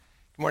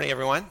Good morning,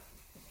 everyone.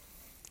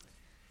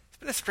 It's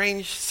been a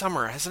strange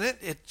summer, hasn't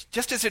it?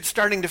 Just as it's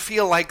starting to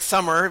feel like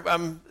summer,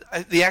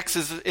 the X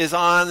is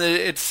on.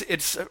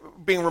 It's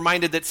being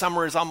reminded that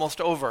summer is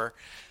almost over.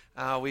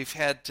 We've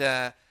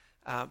had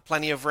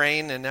plenty of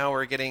rain, and now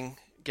we're getting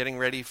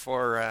ready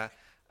for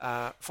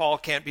fall.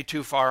 Can't be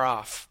too far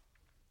off.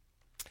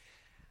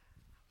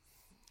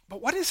 But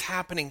what is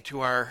happening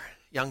to our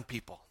young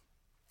people?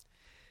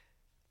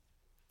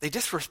 They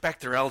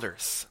disrespect their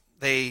elders.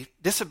 They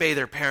disobey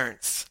their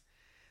parents.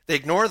 They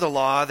ignore the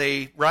law.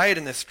 They riot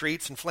in the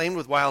streets, inflamed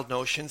with wild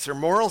notions. Their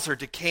morals are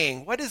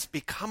decaying. What has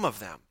become of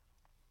them?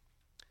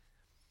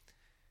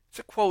 It's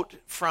a quote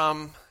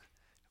from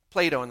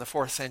Plato in the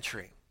 4th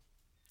century.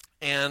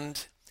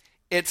 And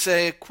it's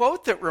a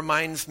quote that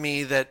reminds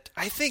me that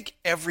I think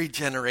every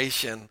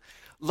generation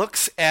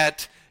looks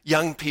at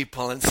young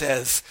people and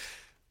says,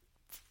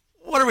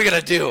 what are we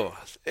going to do?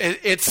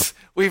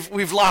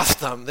 We've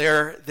lost them.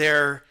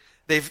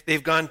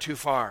 They've gone too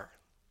far.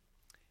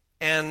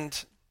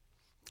 And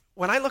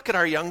when I look at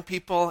our young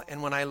people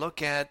and when I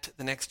look at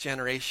the next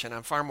generation,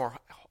 I'm far more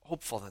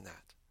hopeful than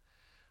that.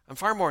 I'm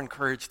far more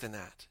encouraged than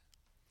that.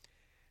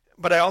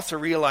 But I also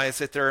realize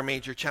that there are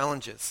major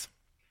challenges.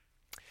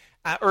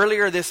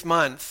 Earlier this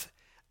month,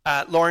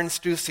 Lauren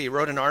Stussy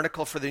wrote an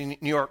article for the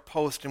New York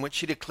Post in which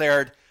she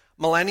declared,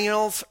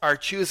 millennials are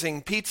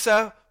choosing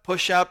pizza,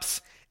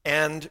 push-ups,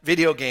 and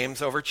video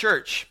games over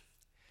church.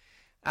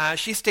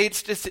 She states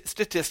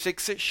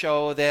statistics that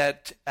show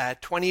that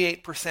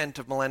 28%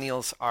 of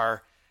millennials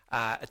are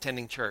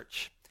attending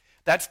church.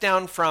 That's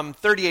down from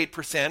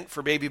 38%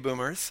 for baby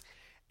boomers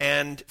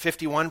and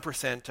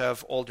 51%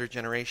 of older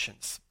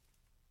generations.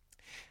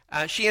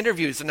 She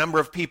interviews a number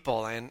of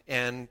people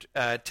and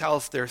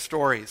tells their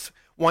stories.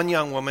 One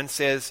young woman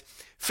says,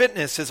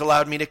 fitness has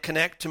allowed me to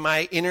connect to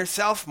my inner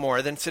self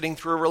more than sitting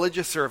through a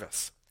religious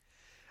service.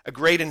 A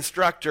great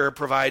instructor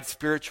provides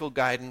spiritual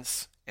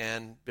guidance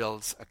and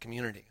builds a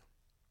community.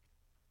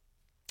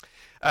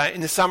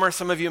 In the summer,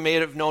 some of you may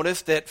have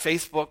noticed that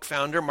Facebook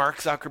founder Mark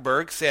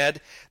Zuckerberg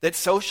said that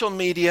social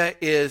media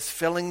is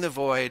filling the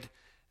void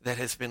that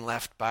has been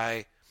left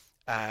by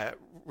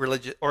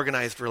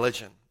organized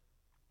religion.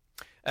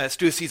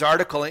 Stussy's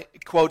article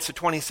quotes a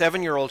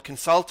 27-year-old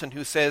consultant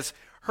who says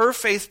her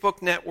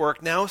Facebook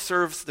network now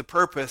serves the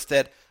purpose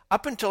that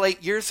up until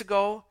 8 years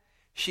ago,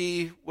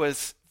 she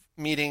was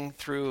meeting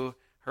through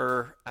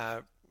her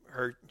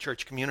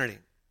church community.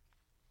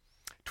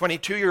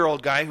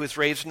 22-year-old guy who was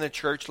raised in the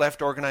church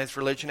left organized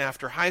religion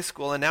after high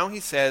school, and now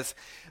he says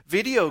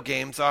video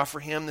games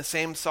offer him the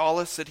same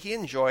solace that he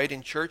enjoyed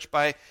in church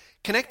by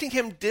connecting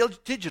him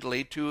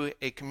digitally to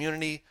a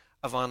community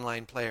of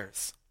online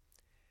players,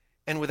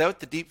 and without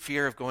the deep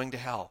fear of going to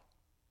hell.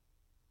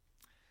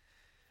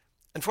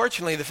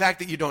 Unfortunately, the fact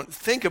that you don't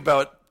think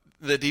about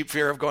the deep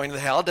fear of going to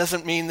hell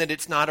doesn't mean that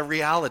it's not a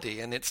reality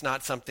and it's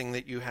not something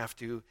that you have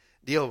to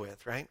deal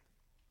with, right?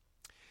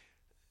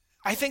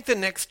 I think the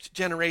next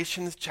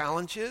generation's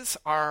challenges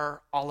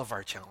are all of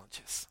our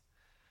challenges.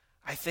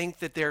 I think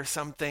that they're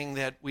something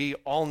that we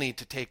all need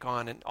to take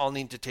on and all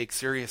need to take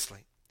seriously.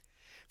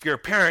 If you're a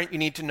parent, you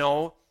need to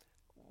know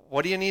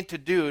what do you need to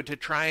do to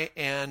try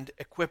and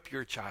equip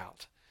your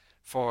child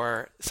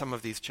for some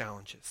of these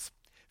challenges.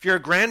 If you're a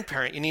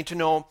grandparent, you need to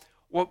know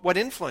what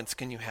influence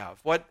can you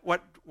have?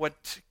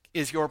 What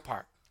is your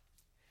part?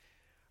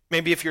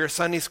 Maybe if you're a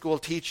Sunday school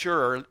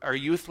teacher or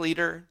youth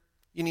leader,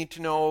 you need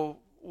to know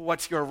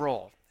what's your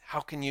role? How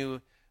can you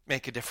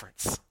make a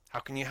difference? How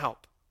can you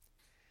help?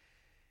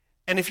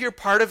 And if you're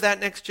part of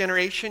that next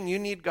generation, you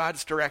need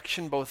God's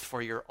direction both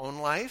for your own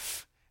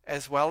life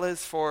as well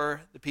as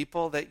for the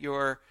people that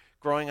you're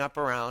growing up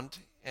around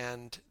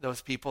and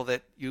those people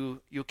that you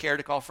care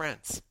to call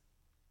friends.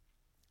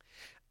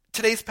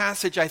 Today's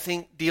passage, I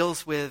think,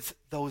 deals with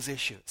those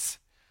issues.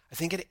 I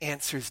think it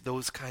answers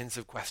those kinds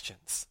of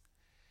questions.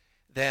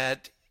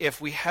 That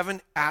if we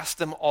haven't asked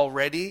them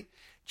already,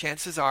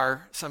 chances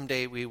are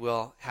someday we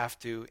will have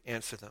to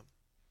answer them.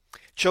 It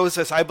shows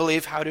us, I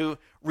believe, how to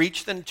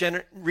reach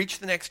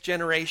the next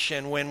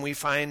generation when we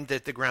find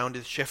that the ground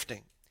is shifting.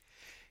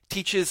 It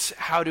teaches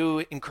how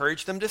to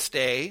encourage them to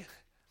stay,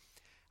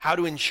 how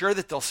to ensure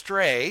that they'll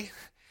stray,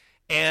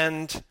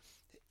 and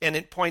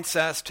it points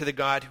us to the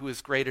God who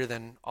is greater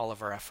than all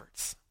of our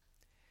efforts.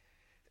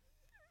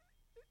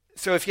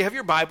 So if you have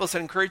your Bibles, I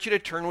encourage you to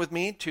turn with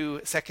me to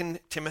 2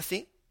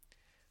 Timothy.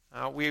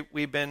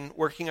 We've been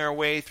working our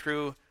way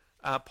through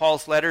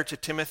Paul's letter to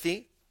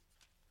Timothy,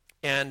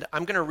 and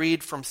I'm going to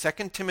read from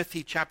 2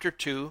 Timothy chapter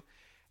 2,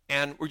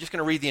 and we're just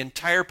going to read the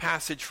entire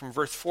passage from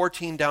verse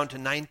 14 down to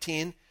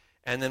 19,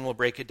 and then we'll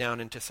break it down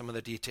into some of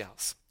the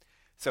details.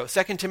 So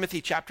 2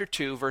 Timothy chapter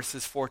 2,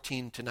 verses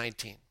 14 to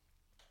 19.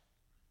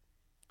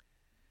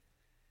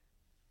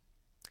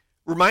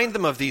 Remind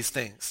them of these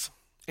things,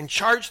 and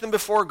charge them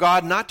before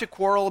God not to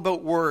quarrel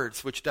about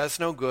words, which does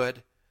no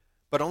good,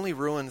 but only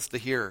ruins the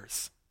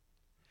hearers.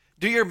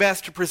 Do your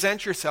best to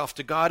present yourself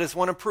to God as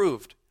one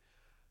approved,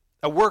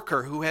 a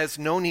worker who has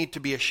no need to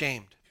be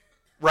ashamed,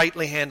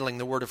 rightly handling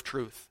the word of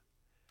truth.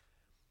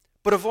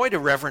 But avoid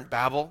irreverent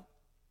babble,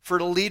 for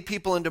it'll lead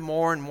people into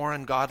more and more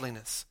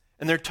ungodliness,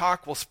 and their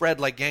talk will spread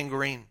like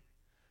gangrene.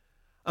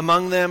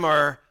 Among them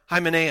are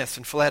Hymenaeus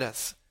and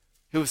Philetus,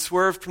 who have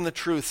swerved from the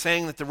truth,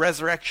 saying that the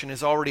resurrection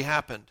has already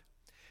happened.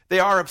 They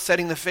are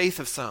upsetting the faith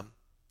of some,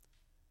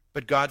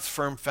 but God's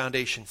firm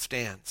foundation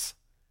stands,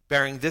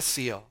 bearing this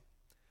seal: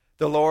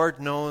 the Lord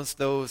knows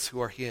those who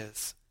are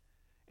his.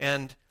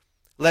 And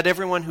let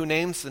everyone who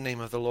names the name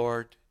of the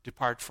Lord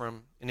depart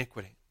from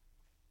iniquity.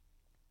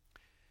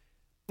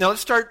 Now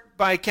let's start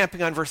by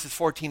camping on verses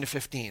 14 to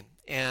 15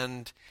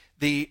 and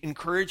the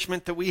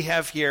encouragement that we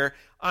have here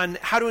on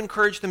how to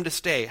encourage them to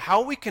stay,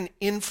 how we can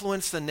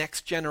influence the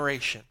next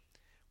generation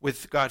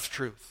with God's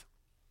truth,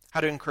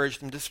 how to encourage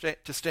them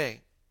to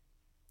stay.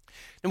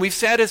 And we've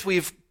said as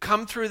we've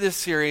come through this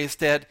series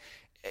that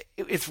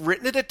it's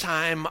written at a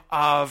time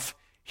of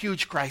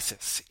huge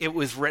crisis. It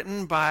was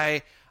written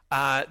by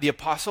the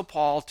Apostle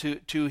Paul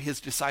to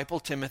his disciple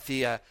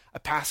Timothy, a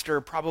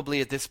pastor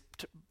probably at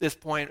this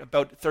point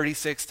about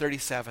 36,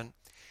 37.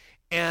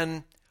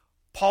 And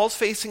Paul's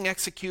facing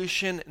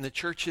execution and the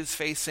church is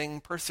facing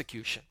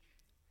persecution.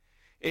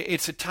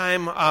 It's a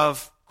time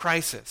of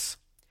crisis.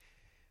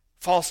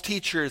 False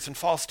teachers and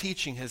false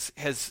teaching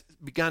has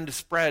begun to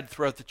spread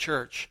throughout the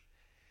church.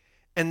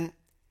 And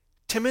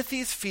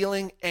Timothy's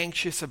feeling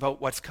anxious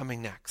about what's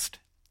coming next.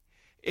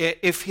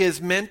 If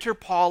his mentor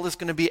Paul is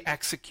going to be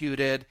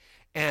executed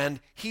and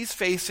he's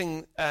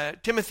facing,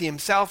 Timothy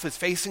himself is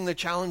facing the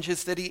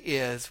challenges that he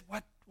is,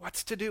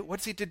 what's to do?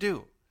 What's he to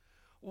do?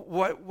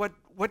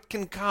 What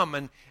can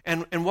come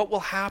and what will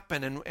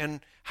happen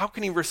and how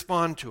can he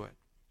respond to it?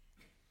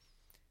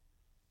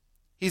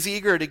 He's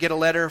eager to get a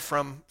letter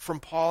from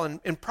Paul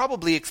and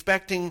probably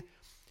expecting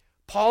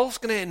Paul's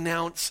going to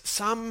announce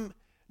some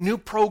new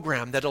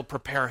program that'll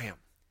prepare him.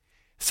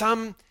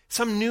 Some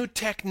new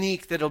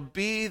technique that'll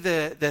be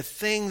the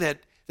thing that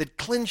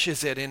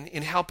clinches it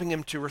in helping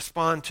him to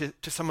respond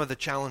to some of the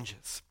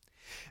challenges.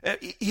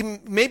 He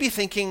may be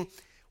thinking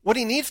what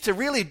he needs to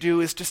really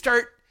do is to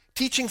start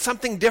teaching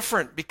something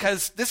different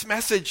because this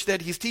message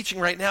that he's teaching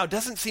right now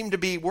doesn't seem to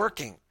be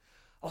working.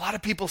 A lot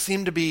of people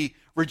seem to be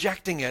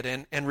rejecting it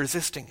and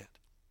resisting it.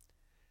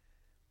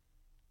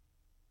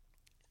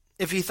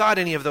 If he thought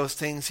any of those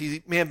things,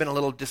 he may have been a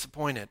little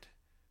disappointed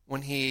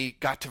when he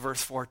got to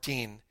verse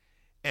 14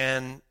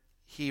 and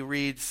he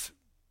reads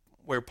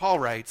where Paul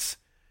writes,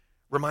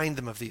 remind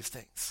them of these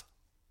things.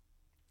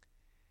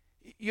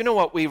 You know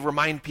what we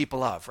remind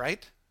people of,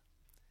 right?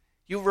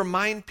 You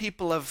remind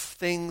people of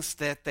things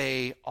that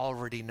they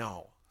already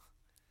know.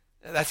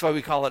 That's why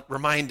we call it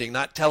reminding,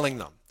 not telling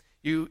them.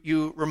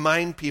 You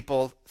remind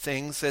people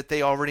things that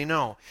they already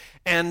know.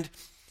 And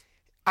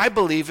I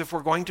believe if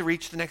we're going to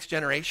reach the next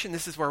generation,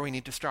 this is where we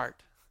need to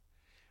start.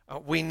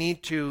 We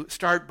need to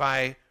start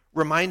by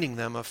reminding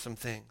them of some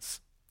things.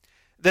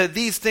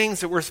 These things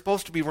that we're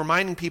supposed to be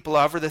reminding people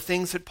of are the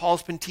things that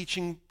Paul's been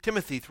teaching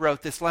Timothy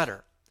throughout this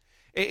letter.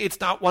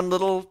 It's not one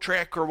little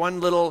trick or one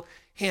little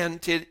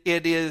hint. It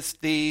is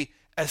the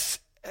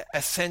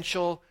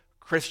essential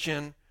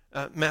Christian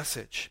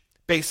message,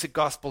 basic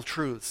gospel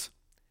truths.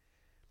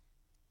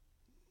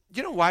 Do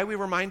you know why we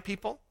remind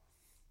people?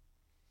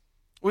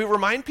 We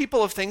remind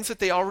people of things that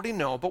they already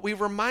know, but we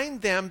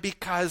remind them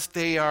because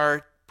they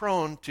are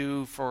prone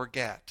to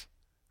forget,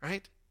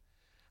 right?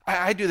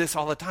 I do this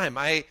all the time.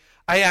 I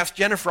ask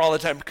Jennifer all the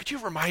time, could you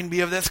remind me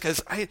of this?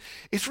 Because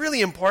it's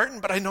really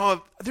important, but I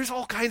know there's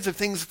all kinds of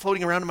things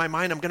floating around in my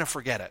mind. I'm going to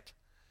forget it.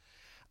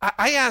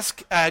 I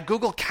ask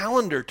Google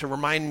Calendar to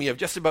remind me of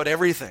just about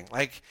everything.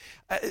 Like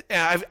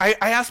I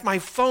ask my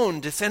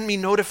phone to send me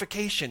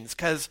notifications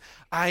because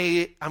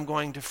I'm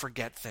going to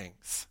forget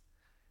things.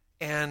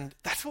 And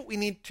that's what we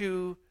need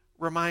to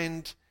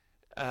remind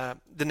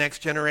the next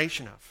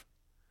generation of.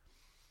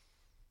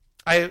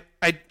 I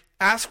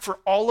ask for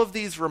all of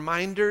these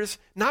reminders,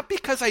 not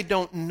because I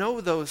don't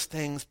know those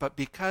things, but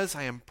because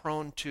I am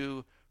prone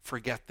to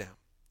forget them.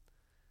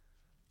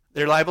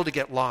 They're liable to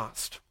get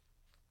lost.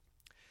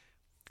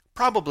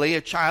 Probably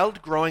a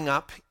child growing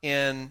up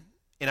in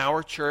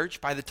our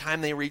church, by the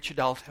time they reach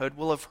adulthood,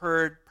 will have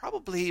heard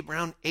probably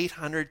around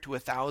 800 to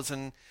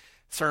 1,000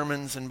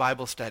 sermons and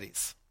Bible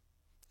studies,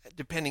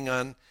 depending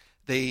on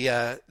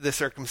the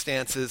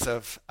circumstances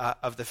of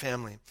the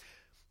family.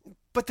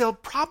 But they'll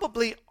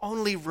probably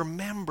only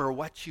remember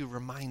what you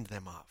remind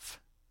them of.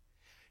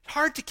 It's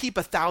hard to keep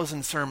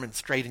 1,000 sermons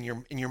straight in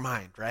your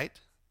mind, right?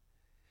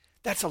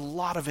 That's a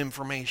lot of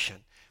information.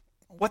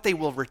 What they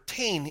will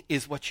retain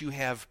is what you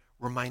have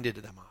reminded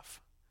them of.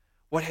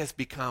 What has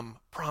become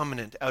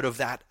prominent out of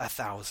that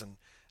 1,000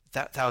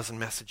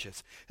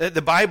 messages.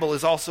 The Bible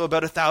is also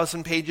about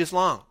 1,000 pages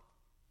long.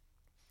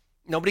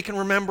 Nobody can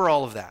remember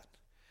all of that.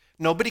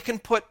 Nobody can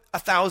put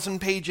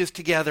 1,000 pages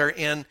together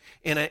in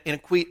a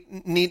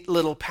neat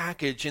little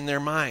package in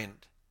their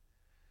mind.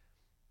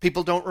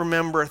 People don't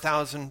remember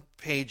 1,000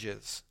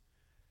 pages.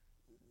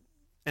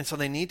 And so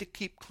they need to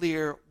keep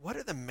clear, what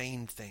are the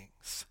main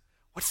things?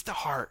 What's the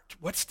heart?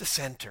 What's the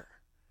center?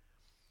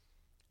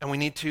 And we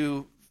need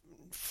to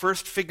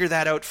first figure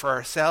that out for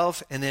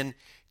ourselves and then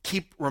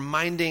keep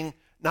reminding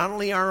not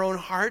only our own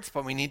hearts,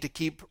 but we need to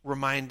keep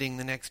reminding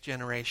the next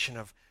generation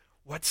of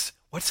what's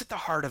at the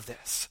heart of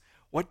this.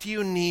 What do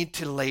you need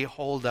to lay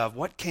hold of?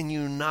 What can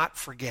you not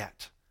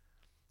forget?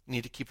 You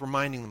need to keep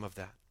reminding them of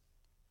that.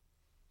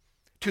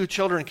 Two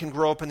children can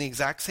grow up in the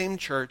exact same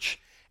church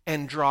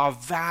and draw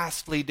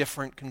vastly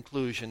different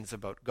conclusions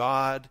about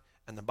God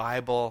and the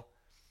Bible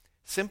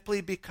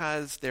simply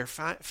because their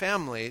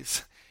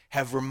families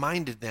have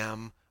reminded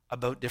them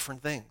about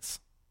different things.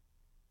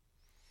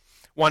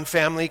 One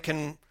family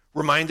can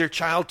remind their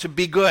child to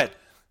be good,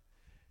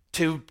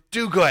 to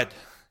do good.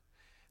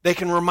 They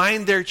can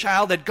remind their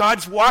child that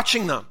God's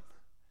watching them.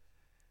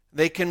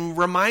 They can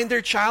remind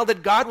their child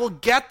that God will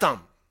get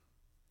them.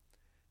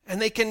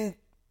 And they can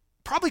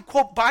probably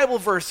quote Bible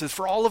verses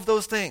for all of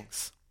those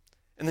things.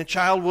 And the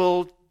child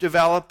will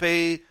develop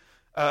a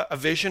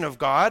vision of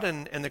God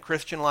and the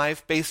Christian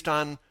life based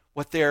on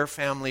what their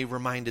family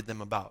reminded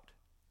them about.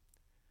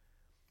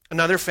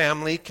 Another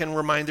family can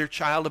remind their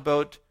child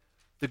about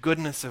the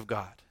goodness of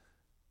God,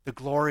 the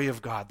glory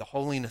of God, the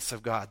holiness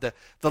of God,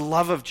 the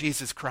love of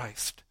Jesus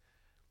Christ,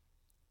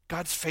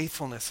 God's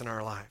faithfulness in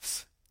our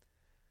lives.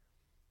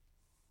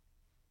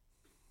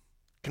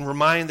 Can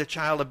remind the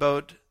child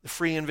about the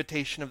free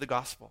invitation of the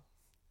gospel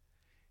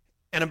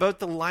and about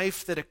the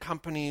life that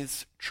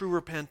accompanies true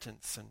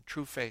repentance and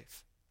true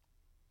faith.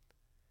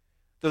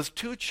 Those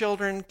two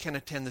children can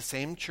attend the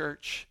same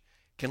church,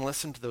 can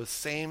listen to those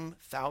same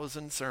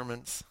 1,000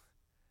 sermons,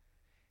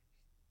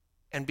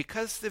 and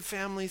because the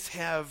families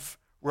have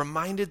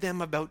reminded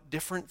them about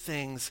different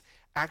things,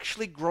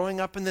 actually growing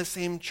up in the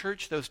same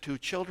church, those two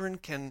children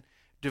can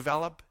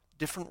develop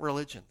different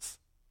religions.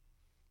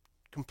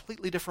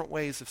 Completely different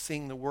ways of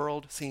seeing the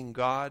world, seeing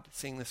God,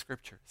 seeing the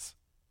scriptures.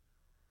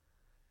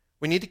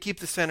 We need to keep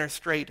the center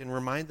straight and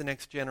remind the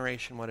next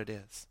generation what it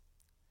is.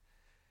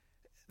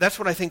 That's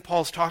what I think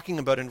Paul's talking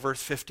about in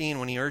verse 15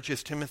 when he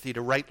urges Timothy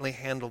to rightly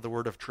handle the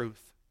word of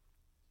truth.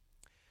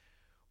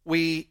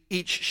 We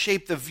each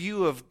shape the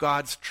view of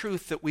God's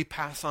truth that we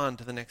pass on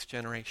to the next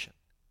generation.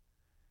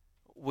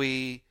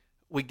 We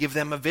give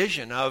them a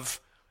vision of,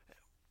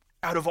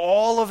 out of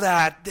all of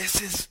that,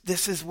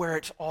 this is where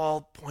it's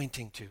all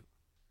pointing to.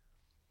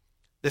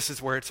 This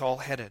is where it's all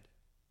headed.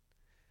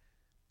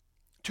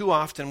 Too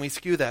often we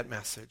skew that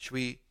message.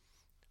 We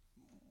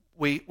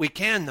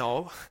can,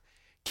 though,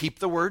 keep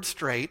the word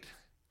straight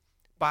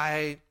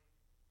by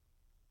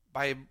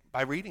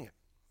reading it,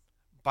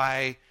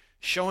 by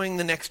showing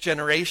the next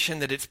generation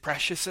that it's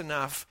precious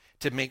enough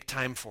to make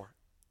time for.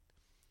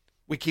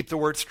 We keep the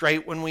word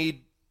straight when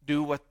we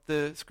do what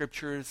the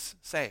scriptures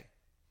say,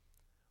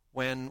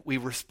 when we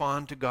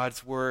respond to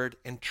God's word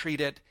and treat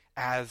it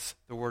as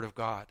the word of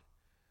God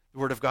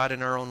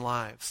in our own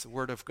lives, the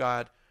word of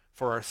God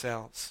for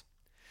ourselves.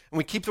 And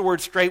we keep the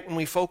word straight when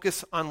we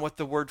focus on what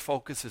the word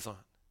focuses on.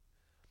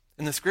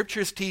 And the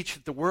scriptures teach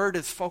that the word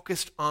is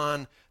focused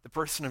on the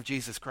person of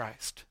Jesus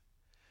Christ,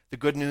 the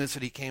good news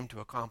that he came to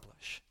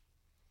accomplish,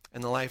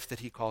 and the life that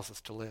he calls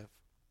us to live.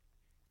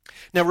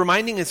 Now,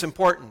 reminding is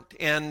important,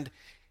 and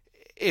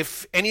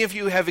if any of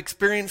you have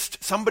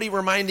experienced somebody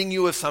reminding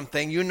you of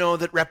something, you know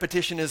that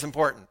repetition is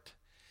important.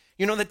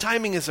 You know that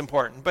timing is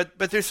important, but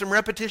there's some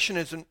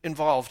repetition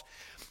involved.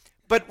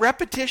 But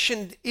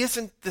repetition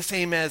isn't the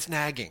same as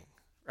nagging,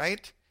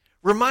 right?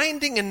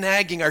 Reminding and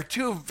nagging are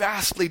two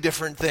vastly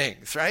different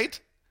things, right?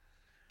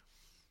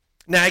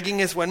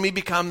 Nagging is when we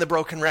become the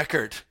broken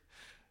record.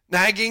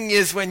 Nagging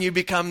is when you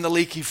become the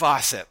leaky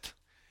faucet.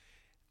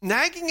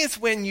 Nagging is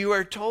when you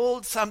are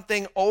told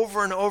something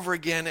over and over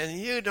again and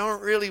you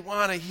don't really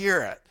want to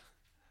hear it.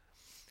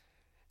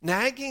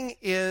 Nagging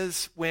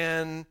is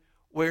when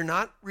we're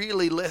not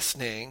really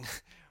listening,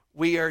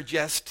 we are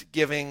just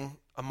giving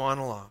a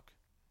monologue.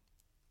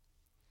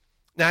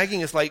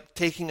 Nagging is like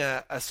taking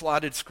a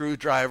slotted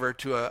screwdriver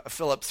to a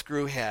Phillips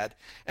screw head,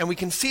 and we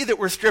can see that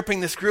we're stripping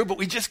the screw, but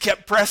we just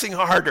kept pressing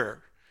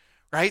harder,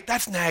 right?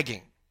 That's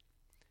nagging.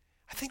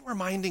 I think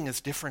reminding is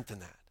different than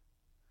that.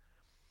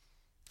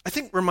 I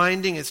think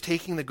reminding is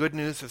taking the good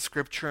news of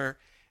Scripture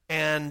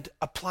and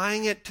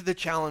applying it to the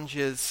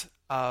challenges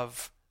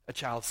of a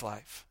child's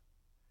life,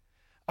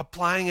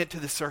 applying it to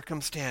the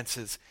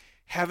circumstances,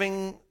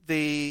 having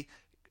the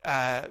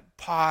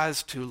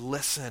pause to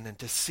listen and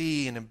to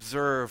see and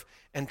observe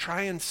and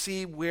try and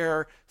see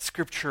where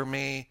Scripture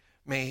may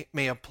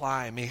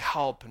apply, may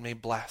help, and may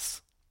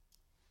bless.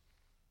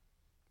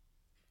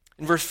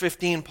 In verse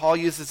 15, Paul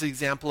uses the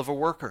example of a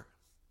worker.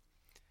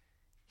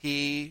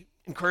 He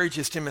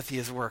encourages Timothy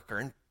as a worker.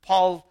 And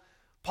Paul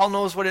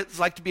knows what it's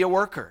like to be a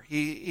worker.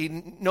 He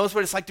knows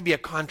what it's like to be a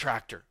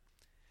contractor.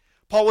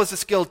 Paul was a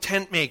skilled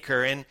tent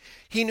maker, and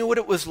he knew what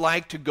it was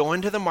like to go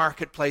into the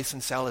marketplace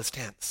and sell his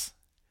tents.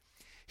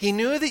 He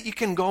knew that you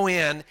can go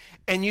in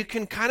and you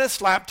can kind of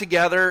slap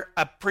together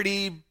a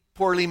pretty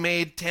poorly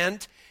made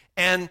tent,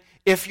 and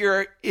if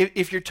you're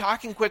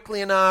talking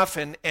quickly enough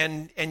and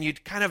you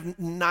kind of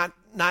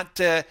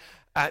not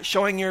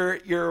showing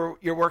your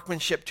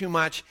workmanship too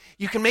much,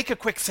 you can make a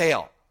quick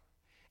sale,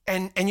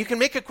 and you can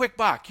make a quick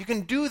buck. You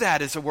can do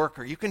that as a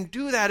worker. You can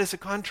do that as a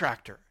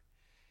contractor.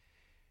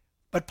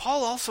 But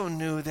Paul also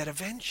knew that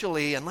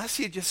eventually, unless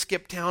you just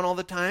skip town all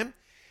the time,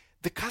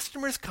 the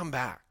customers come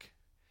back.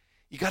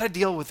 You got to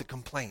deal with the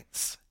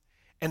complaints.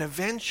 And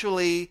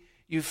eventually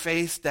you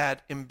face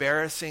that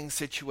embarrassing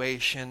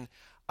situation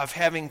of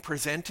having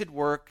presented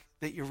work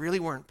that you really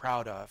weren't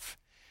proud of,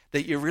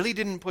 that you really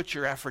didn't put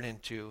your effort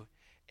into,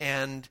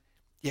 and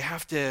you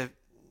have to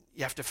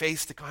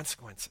face the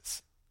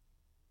consequences.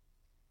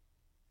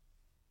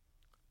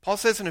 Paul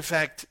says, in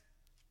effect,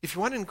 if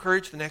you want to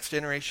encourage the next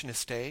generation to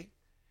stay,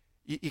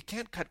 you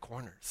can't cut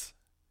corners.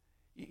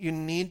 You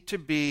need to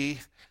be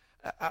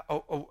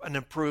an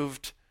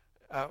approved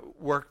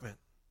workman.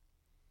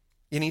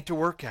 You need to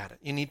work at it.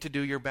 You need to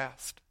do your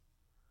best.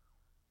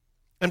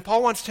 And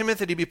Paul wants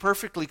Timothy to be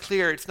perfectly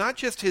clear. It's not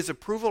just his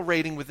approval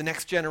rating with the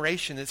next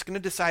generation that's going to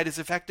decide his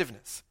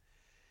effectiveness.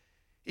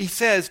 He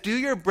says, do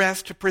your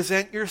best to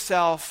present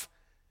yourself,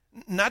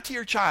 not to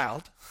your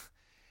child,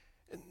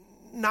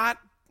 not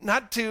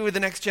to the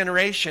next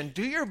generation.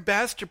 Do your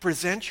best to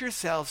present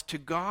yourselves to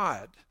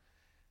God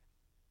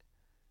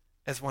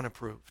as one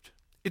approved.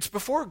 It's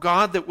before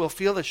God that we'll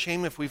feel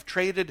ashamed if we've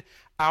traded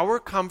our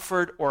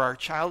comfort or our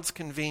child's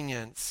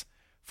convenience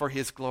for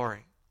his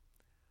glory,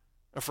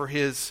 or for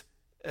his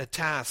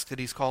task that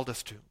he's called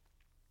us to.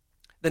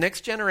 The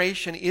next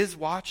generation is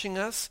watching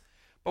us,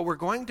 but we're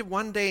going to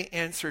one day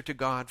answer to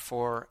God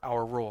for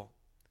our role.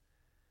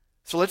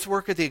 So let's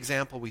work at the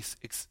example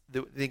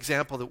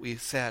that we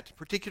set,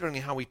 particularly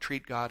how we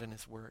treat God and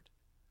his word.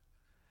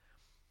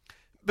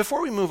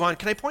 Before we move on,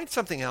 can I point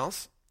something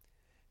else?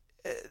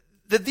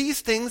 That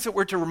these things that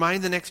we're to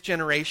remind the next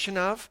generation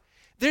of,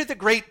 they're the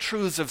great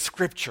truths of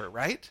Scripture,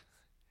 right?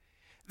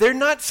 They're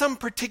not some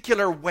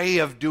particular way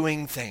of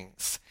doing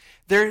things.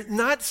 They're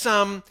not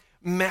some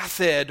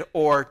method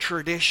or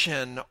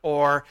tradition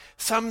or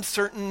some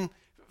certain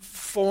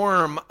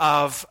form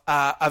of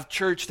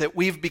church that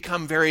we've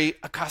become very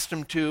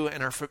accustomed to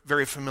and are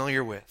very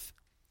familiar with.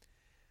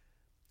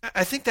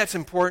 I think that's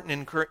important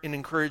in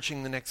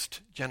encouraging the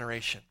next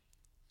generation.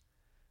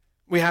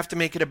 We have to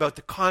make it about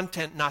the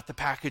content, not the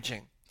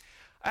packaging.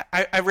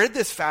 I read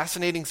this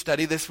fascinating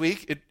study this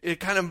week.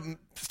 It kind of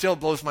still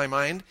blows my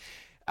mind.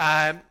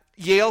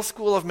 Yale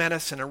School of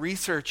Medicine, a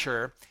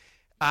researcher,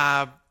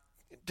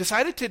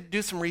 decided to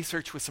do some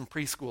research with some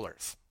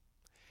preschoolers.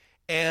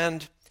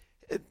 And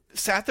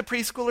sat the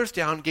preschoolers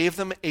down, gave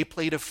them a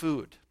plate of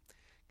food,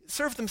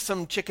 served them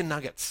some chicken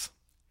nuggets.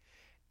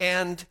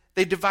 And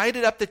they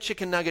divided up the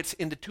chicken nuggets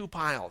into two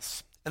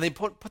piles, and they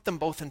put them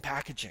both in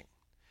packaging.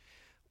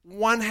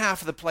 One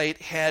half of the plate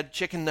had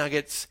chicken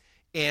nuggets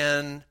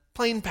in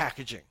plain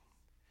packaging.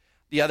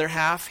 The other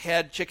half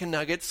had chicken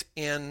nuggets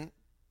in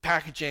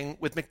packaging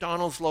with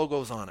McDonald's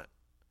logos on it.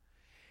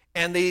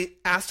 And they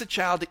asked the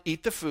child to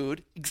eat the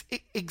food,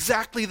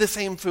 exactly the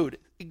same food,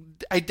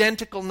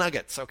 identical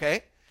nuggets,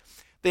 okay?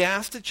 They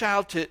asked the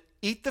child to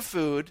eat the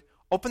food,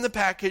 open the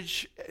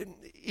package,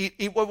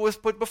 eat what was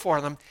put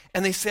before them,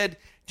 and they said,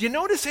 do you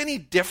notice any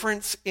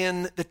difference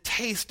in the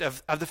taste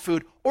of the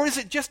food, or is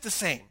it just the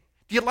same?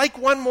 Do you like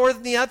one more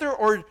than the other,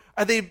 or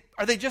are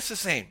they just the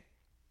same?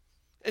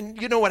 And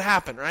you know what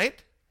happened,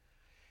 right?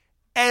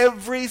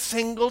 Every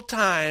single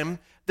time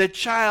the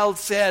child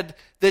said,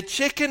 the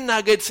chicken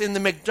nuggets in the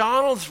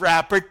McDonald's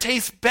wrapper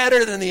taste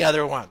better than the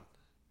other one.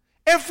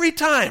 Every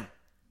time.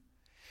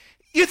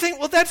 You think,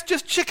 well, that's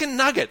just chicken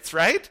nuggets,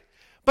 right?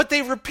 But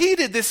they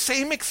repeated this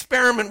same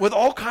experiment with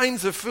all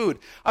kinds of food.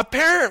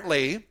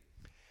 Apparently,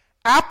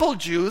 apple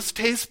juice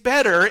tastes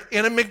better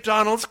in a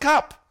McDonald's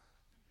cup.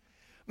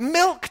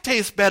 Milk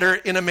tastes better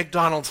in a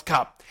McDonald's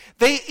cup.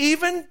 They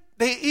even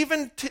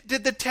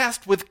did the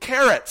test with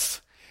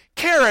carrots.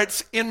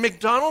 Carrots in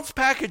McDonald's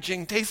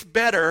packaging taste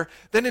better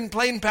than in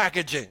plain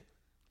packaging.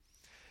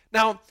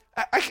 Now,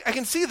 I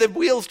can see the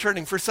wheels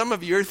turning for some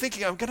of you. You're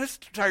thinking, I'm going to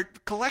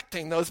start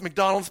collecting those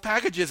McDonald's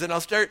packages, and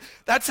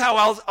that's how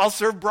I'll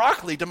serve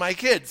broccoli to my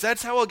kids.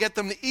 That's how I'll get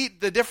them to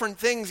eat the different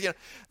things that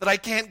I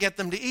can't get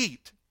them to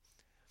eat.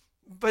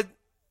 But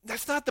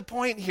that's not the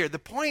point here. The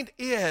point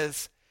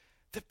is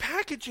the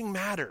packaging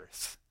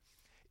matters.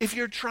 If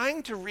you're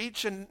trying to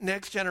reach a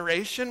next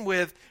generation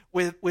with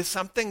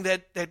something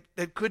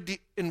that could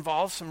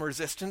involve some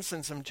resistance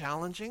and some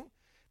challenging,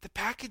 the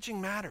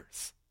packaging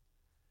matters.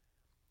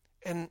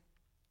 And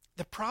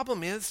the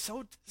problem is,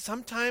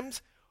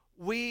 sometimes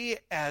we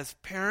as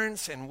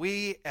parents and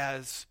we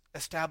as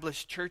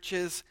established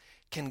churches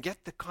can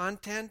get the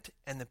content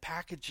and the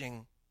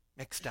packaging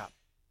mixed up.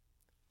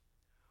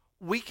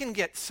 We can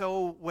get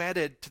so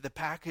wedded to the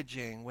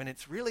packaging when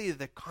it's really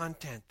the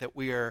content that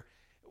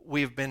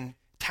we've been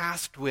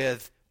tasked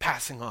with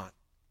passing on.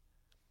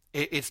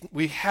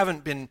 We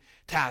haven't been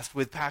tasked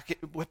with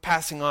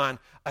passing on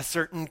a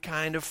certain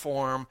kind of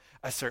form,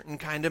 a certain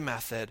kind of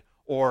method,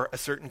 or a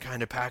certain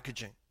kind of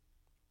packaging.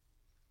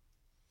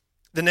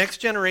 The next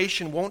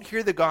generation won't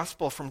hear the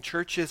gospel from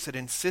churches that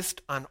insist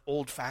on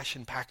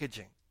old-fashioned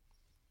packaging.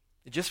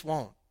 It just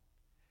won't.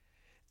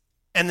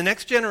 And the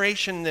next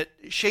generation that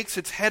shakes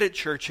its head at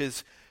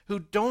churches who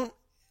don't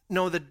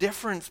know the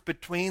difference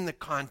between the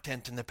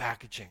content and the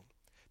packaging.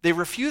 They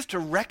refuse to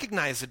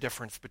recognize the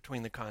difference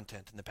between the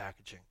content and the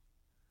packaging.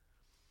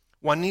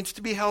 One needs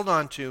to be held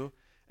onto,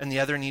 and the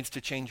other needs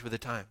to change with the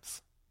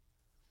times.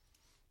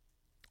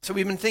 So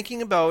we've been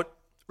thinking about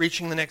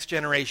reaching the next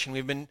generation.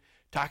 We've been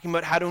talking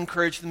about how to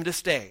encourage them to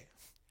stay.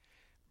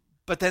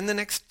 But then the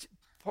next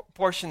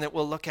portion that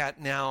we'll look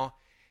at now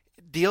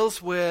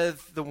deals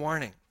with the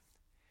warning.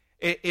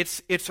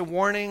 It's a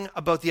warning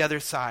about the other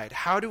side,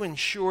 how to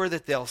ensure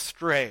that they'll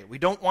stray. We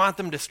don't want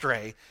them to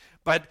stray,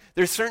 but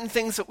there's certain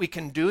things that we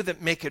can do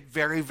that make it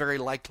very, very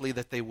likely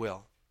that they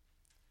will.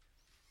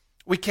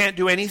 We can't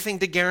do anything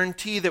to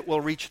guarantee that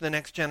we'll reach the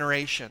next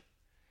generation.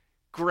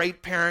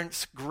 Great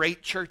parents,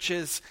 great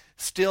churches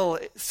still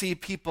see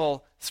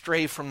people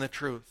stray from the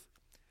truth.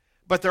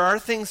 But there are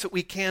things that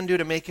we can do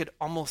to make it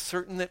almost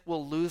certain that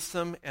we'll lose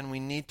them, and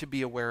we need to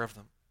be aware of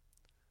them.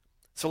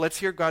 So let's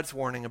hear God's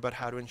warning about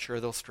how to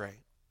ensure they'll stray.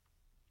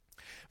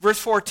 Verse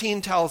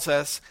 14 tells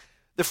us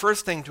the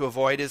first thing to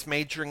avoid is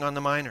majoring on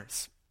the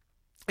minors.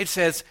 It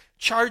says,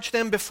 "Charge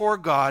them before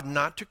God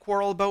not to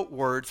quarrel about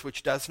words,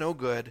 which does no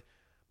good,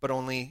 but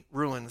only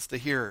ruins the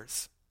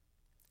hearers."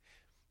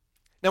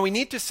 Now we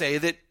need to say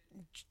that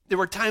there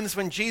were times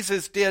when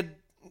Jesus did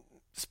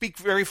speak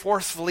very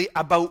forcefully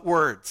about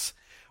words,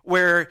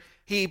 where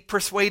he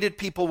persuaded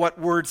people what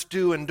words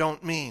do and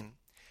don't mean.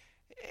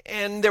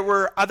 And there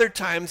were other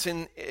times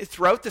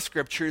throughout the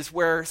scriptures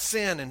where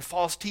sin and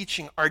false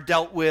teaching are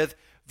dealt with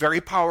very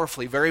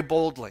powerfully, very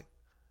boldly.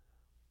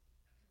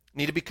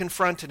 Need to be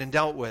confronted and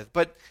dealt with.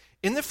 But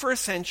in the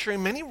first century,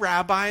 many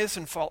rabbis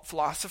and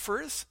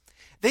philosophers,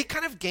 they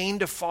kind of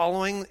gained a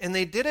following, and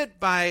they did it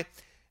by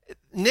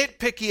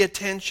nitpicky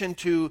attention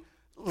to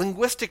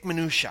linguistic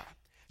minutia,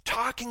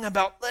 talking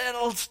about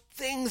little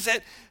things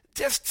that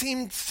just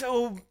seemed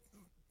so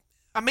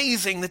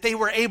amazing that they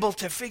were able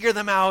to figure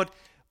them out,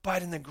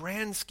 but in the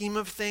grand scheme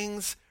of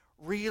things,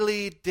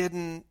 really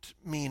didn't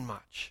mean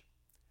much,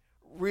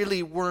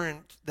 really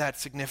weren't that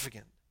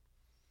significant.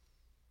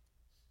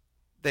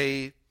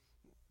 They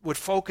would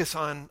focus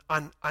on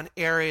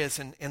areas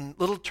and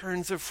little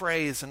turns of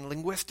phrase and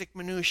linguistic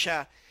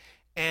minutia,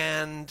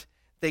 and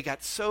they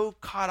got so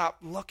caught up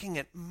looking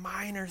at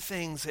minor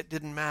things that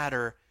didn't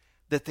matter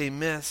that they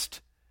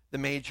missed the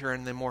major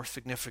and the more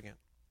significant.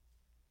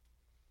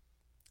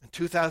 And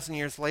 2,000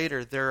 years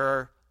later, there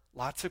are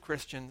lots of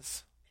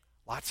Christians,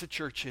 lots of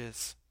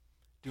churches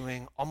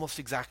doing almost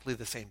exactly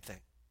the same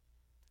thing,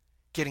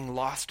 getting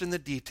lost in the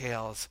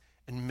details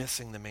and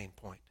missing the main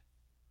point.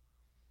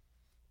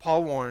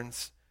 Paul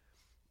warns,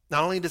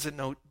 not only does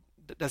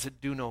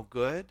it do no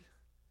good,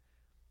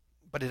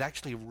 but it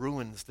actually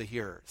ruins the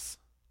hearers.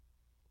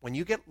 When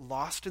you get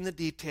lost in the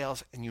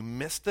details and you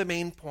miss the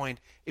main point,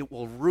 it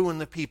will ruin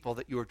the people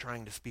that you are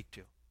trying to speak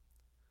to.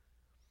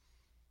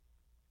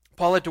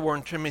 Paul had to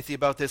warn Timothy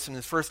about this in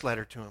his first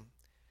letter to him.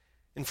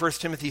 In 1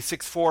 Timothy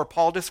 6:4,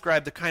 Paul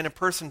described the kind of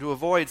person to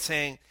avoid,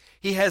 saying,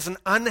 he has an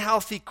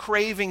unhealthy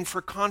craving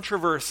for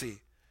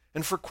controversy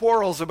and for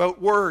quarrels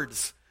about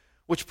words,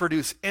 which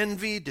produce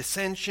envy,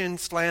 dissension,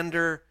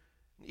 slander,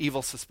 and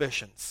evil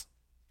suspicions.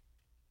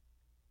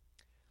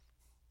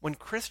 When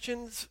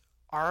Christians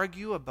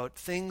argue about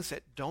things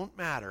that don't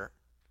matter,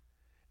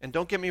 and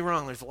don't get me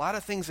wrong, there's a lot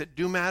of things that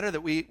do matter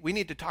that we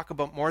need to talk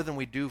about more than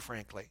we do,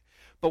 frankly.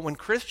 But when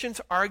Christians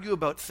argue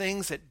about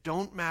things that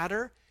don't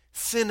matter,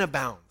 sin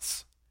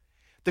abounds.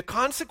 The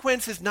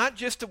consequence is not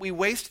just that we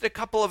wasted a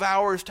couple of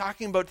hours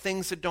talking about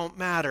things that don't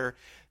matter.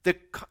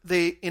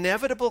 The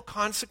inevitable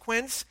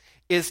consequence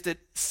is that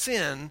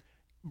sin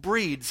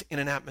breeds in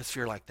an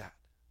atmosphere like that.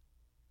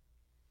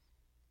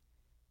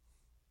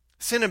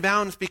 Sin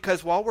abounds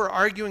because while we're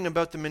arguing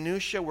about the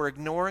minutiae, we're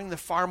ignoring the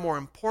far more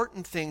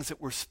important things that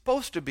we're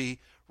supposed to be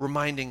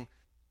reminding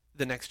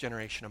the next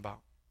generation about.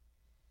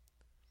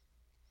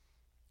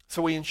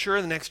 So we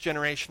ensure the next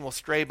generation will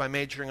stray by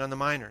majoring on the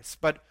minors,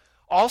 but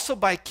also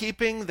by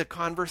keeping the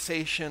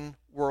conversation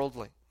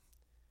worldly.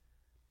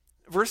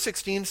 Verse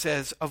 16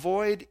 says,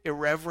 avoid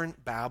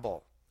irreverent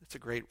babble. That's a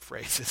great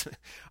phrase, isn't it?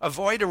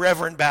 Avoid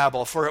irreverent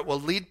babble, for it will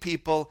lead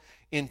people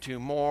into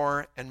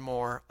more and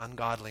more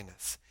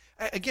ungodliness.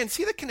 Again,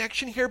 see the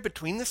connection here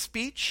between the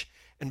speech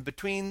and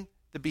between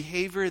the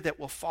behavior that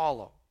will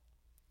follow.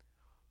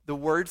 The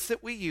words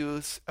that we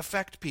use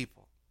affect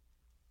people.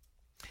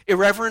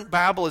 Irreverent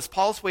babble is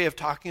Paul's way of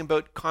talking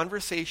about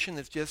conversation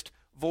that's just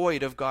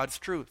void of God's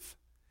truth.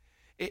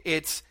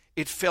 It's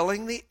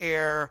filling the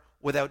air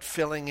without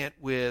filling it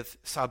with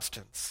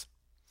substance.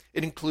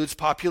 It includes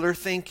popular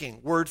thinking,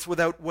 words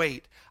without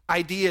weight,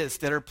 ideas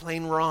that are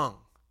plain wrong.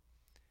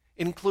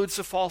 It includes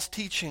the false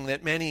teaching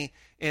that many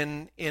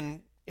in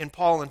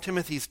Paul and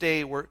Timothy's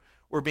day were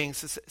being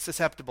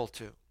susceptible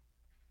to.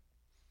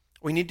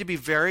 We need to be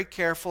very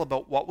careful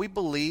about what we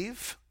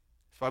believe.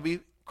 That's why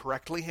we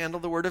correctly handle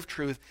the word of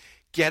truth.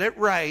 Get it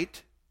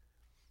right,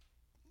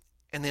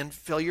 and then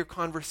fill your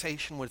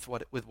conversation with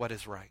what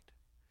is right.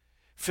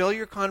 Fill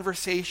your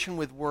conversation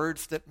with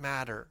words that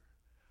matter,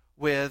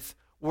 with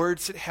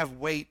words that have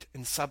weight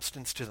and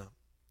substance to them.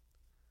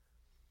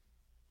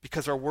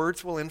 Because our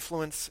words will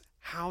influence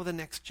how the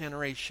next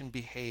generation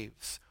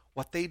behaves,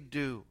 what they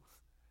do.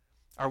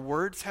 Our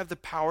words have the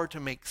power to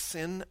make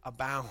sin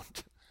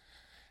abound,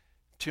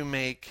 to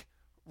make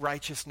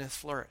righteousness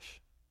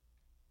flourish.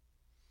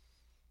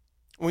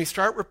 When we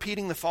start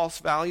repeating the false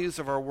values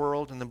of our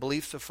world and the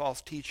beliefs of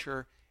false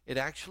teacher, it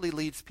actually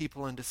leads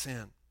people into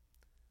sin.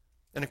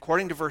 And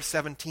according to verse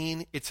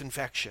 17, it's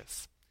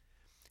infectious.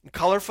 In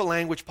colorful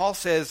language, Paul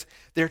says,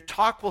 their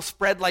talk will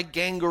spread like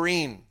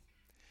gangrene.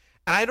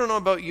 And I don't know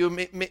about you,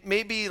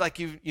 maybe like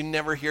you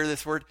never hear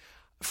this word.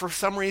 For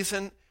some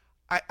reason,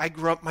 I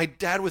grew up, my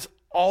dad was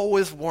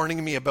always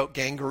warning me about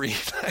gangrene.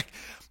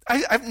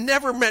 I've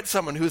never met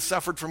someone who's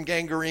suffered from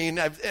gangrene.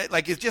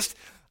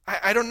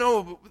 I don't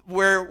know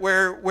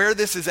where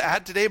this is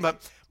at today,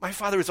 but my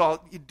father was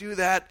all, you do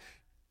that,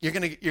 you're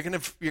gonna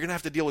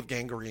have to deal with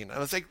gangrene. I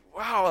was like,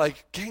 wow,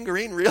 like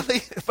gangrene,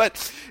 really?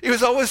 But he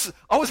was always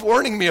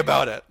warning me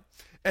about it.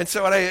 And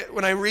so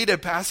when I read a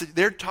passage,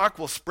 their talk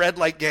will spread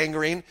like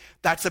gangrene,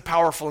 that's a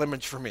powerful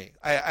image for me.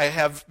 I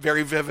have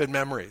very vivid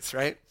memories,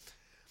 right?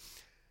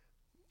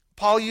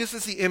 Paul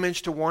uses the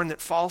image to warn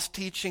that false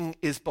teaching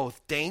is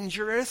both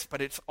dangerous,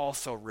 but it's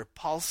also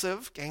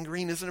repulsive.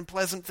 Gangrene isn't a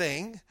pleasant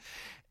thing.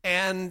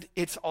 And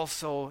it's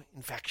also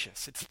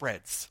infectious. It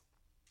spreads.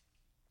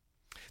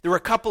 There were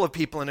a couple of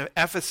people in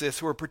Ephesus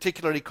who were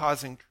particularly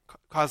causing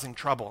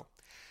trouble.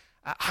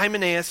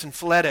 Hymenaeus and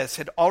Philetus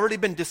had already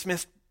been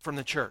dismissed from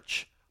the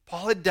church.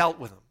 Paul had dealt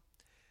with them,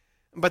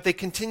 but they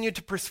continued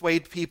to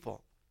persuade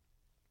people.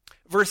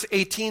 Verse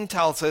 18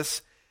 tells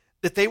us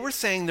that they were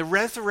saying the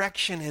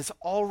resurrection has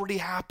already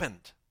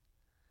happened,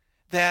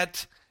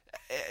 that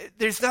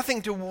there's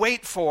nothing to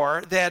wait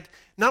for, that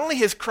not only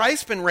has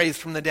Christ been raised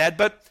from the dead,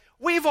 but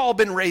we've all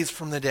been raised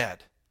from the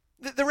dead.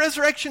 The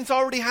resurrection's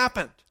already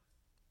happened.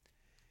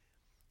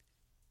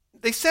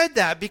 They said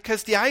that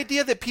because the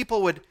idea that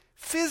people would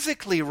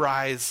physically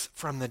rise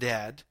from the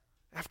dead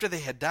after they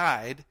had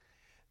died,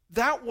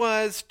 that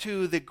was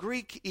to the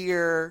Greek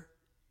ear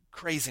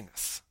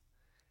craziness.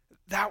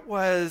 That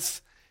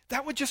was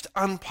just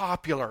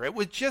unpopular. It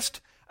was just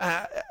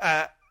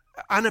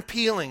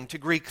unappealing to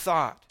Greek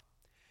thought.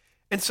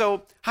 And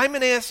so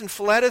Hymenaeus and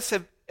Philetus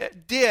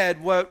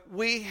did what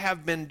we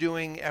have been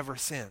doing ever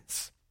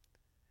since.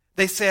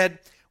 They said,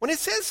 when it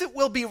says it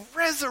will be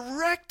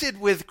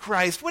resurrected with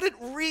Christ, what it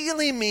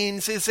really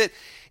means is that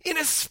in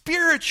a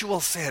spiritual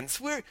sense,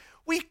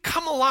 we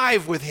come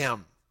alive with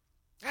him.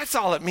 That's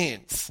all it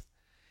means.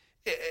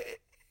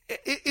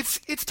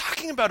 It's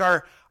talking about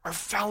our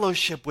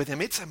fellowship with him.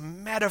 It's a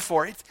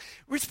metaphor.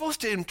 We're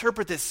supposed to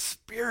interpret this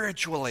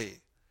spiritually.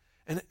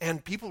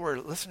 And people were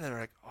listening and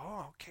they're like,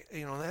 oh,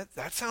 okay,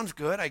 that sounds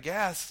good, I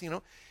guess,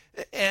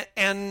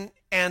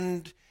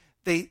 And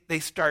they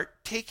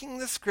start taking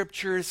the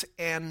scriptures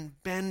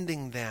and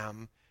bending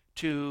them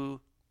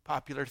to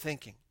popular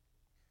thinking.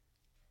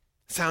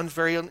 Sounds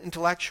very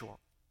intellectual.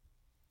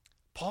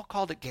 Paul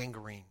called it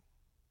gangrene.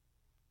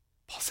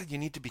 Paul said you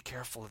need to be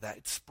careful of that.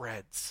 It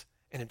spreads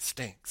and it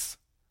stinks.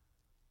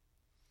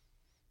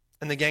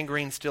 And the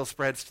gangrene still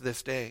spreads to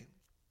this day.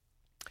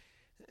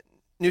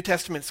 New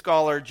Testament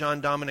scholar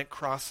John Dominic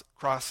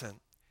Crossan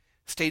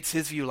states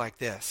his view like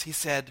this. He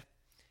said,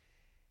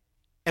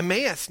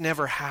 Emmaus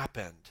never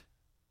happened.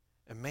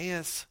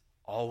 Emmaus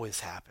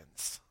always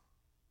happens.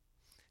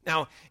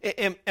 Now,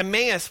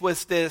 Emmaus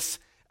was this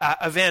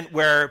event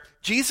where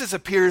Jesus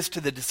appears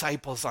to the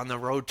disciples on the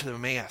road to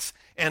Emmaus.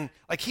 And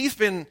like he's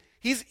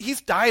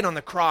died on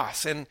the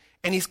cross and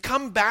he's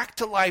come back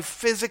to life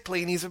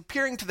physically and he's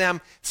appearing to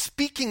them,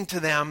 speaking to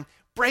them,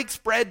 breaks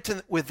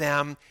bread with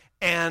them,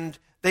 and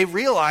they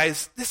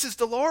realize this is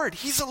the Lord.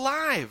 He's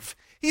alive.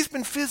 He's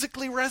been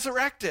physically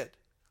resurrected.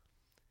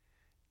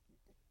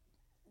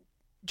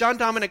 John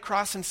Dominic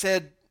Crossan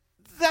said,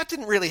 that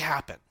didn't really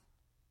happen.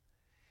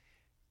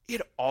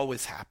 It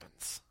always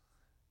happens.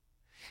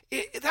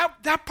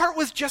 That part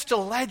was just a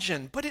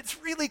legend, but it's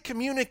really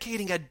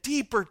communicating a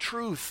deeper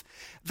truth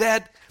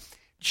that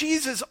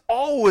Jesus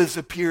always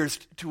appears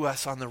to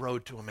us on the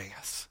road to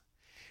Emmaus.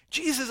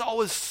 Jesus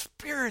always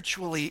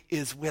spiritually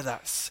is with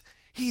us.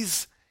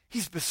 He's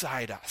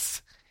beside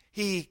us.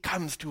 He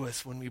comes to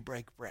us when we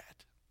break bread.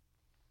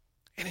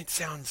 And it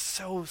sounds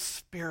so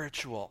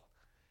spiritual,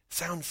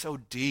 sounds so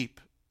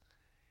deep,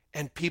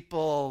 and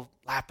people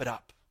lap it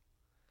up.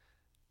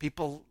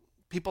 People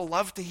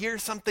love to hear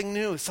something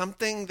new,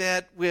 something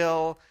that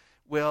will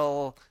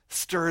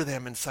stir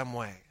them in some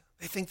way.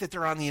 They think that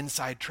they're on the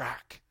inside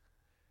track.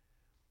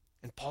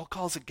 And Paul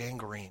calls it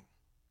gangrene.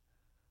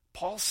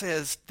 Paul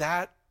says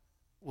that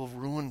will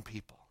ruin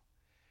people.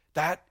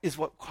 That is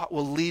what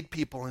will lead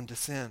people into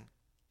sin.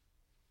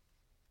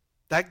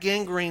 That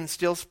gangrene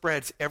still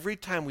spreads every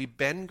time we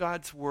bend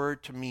God's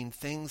word to mean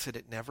things that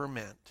it never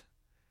meant.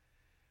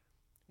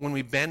 When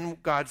we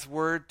bend God's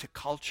word to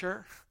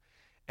culture,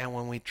 and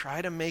when we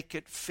try to make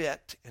it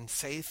fit and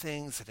say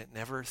things that it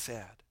never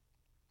said.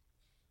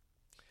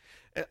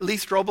 Lee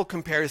Strobel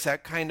compares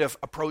that kind of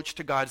approach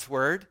to God's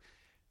word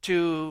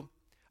to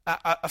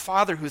a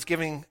father who's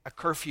giving a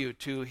curfew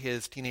to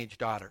his teenage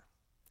daughter.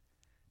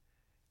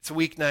 It's a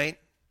weeknight,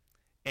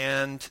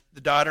 and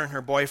the daughter and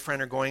her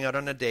boyfriend are going out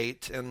on a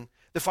date, and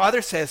The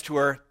father says to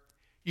her,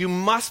 "You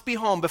must be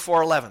home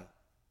before 11."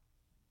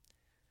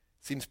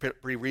 Seems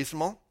pretty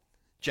reasonable,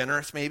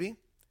 generous maybe.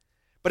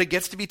 But it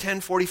gets to be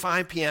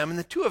 10:45 p.m. and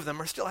the two of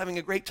them are still having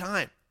a great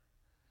time.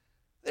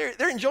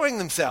 They're enjoying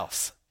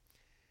themselves.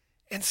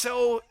 And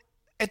so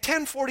at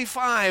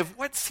 10:45,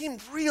 what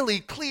seemed really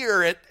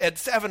clear at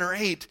 7 or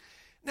 8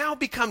 now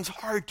becomes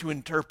hard to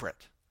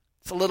interpret.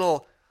 It's a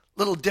little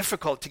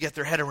difficult to get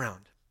their head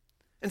around.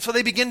 And so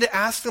they begin to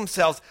ask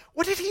themselves,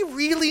 what did he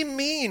really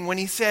mean when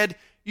he said,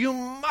 "You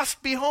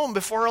must be home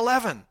before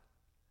 11"?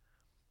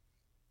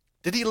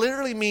 Did he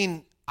literally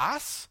mean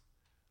us?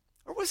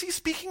 Or was he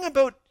speaking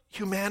about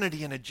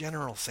humanity in a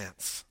general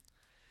sense?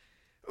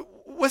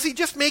 Was he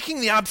just making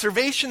the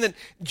observation that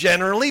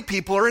generally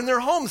people are in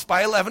their homes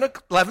by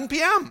 11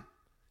 p.m.?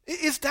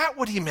 Is that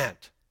what he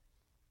meant?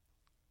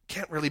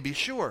 Can't really be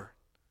sure.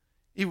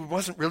 He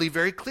wasn't really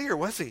very clear,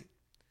 was he?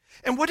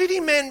 And what did he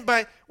mean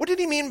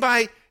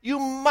by "you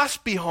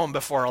must be home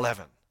before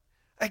 11"?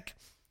 Like,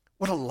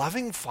 would a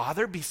loving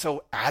father be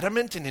so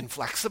adamant and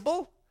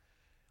inflexible?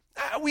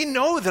 We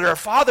know that our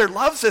Father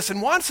loves us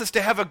and wants us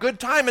to have a good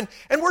time,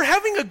 and we're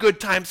having a good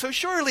time. So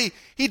surely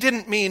he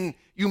didn't mean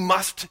you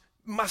must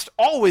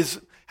always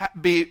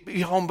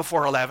be home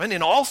before 11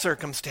 in all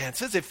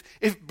circumstances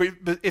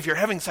if you're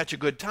having such a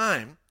good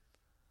time.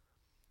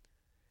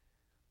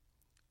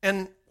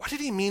 And what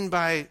did he mean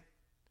by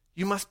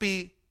 "you must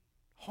be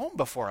home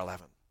before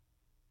 11"?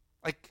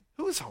 Like,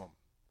 whose home?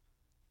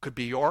 Could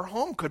be your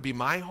home, could be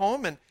my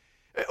home, and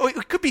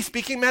it could be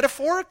speaking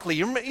metaphorically.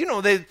 You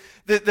know,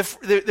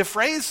 the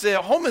phrase,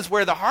 "home is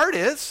where the heart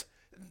is."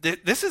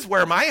 This is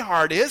where my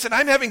heart is, and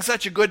I'm having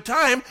such a good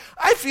time,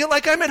 I feel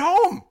like I'm at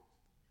home.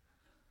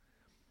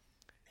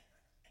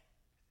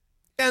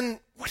 And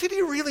what did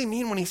he really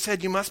mean when he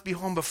said "you must be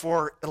home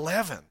before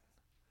 11"?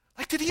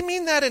 Like, did he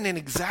mean that in an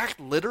exact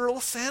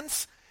literal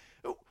sense?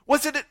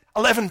 Was it at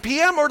 11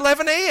 p.m. or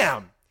 11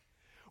 a.m.?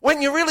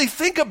 When you really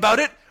think about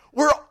it,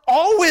 we're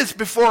always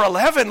before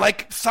 11,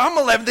 like some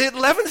 11. The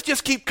 11s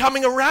just keep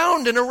coming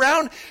around and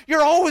around.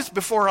 You're always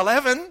before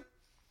 11.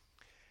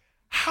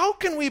 How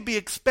can we be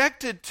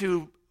expected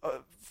to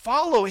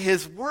follow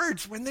his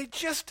words when he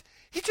just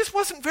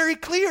wasn't very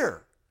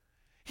clear?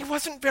 He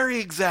wasn't very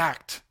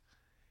exact,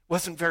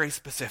 wasn't very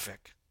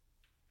specific.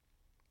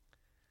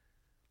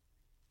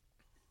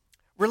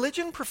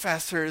 Religion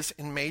professors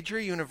in major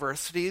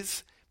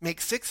universities make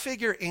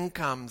six-figure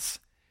incomes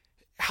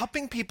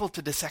helping people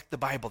to dissect the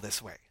Bible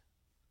this way.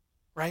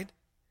 Right?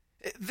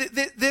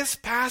 This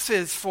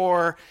passes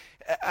for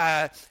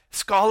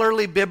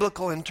scholarly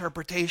biblical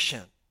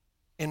interpretation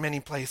in many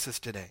places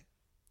today.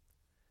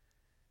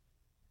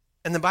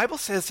 And the Bible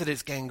says that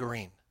it's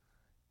gangrene.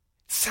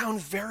 It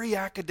sounds very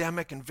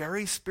academic and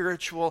very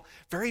spiritual,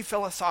 very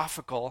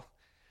philosophical,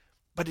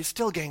 but it's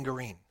still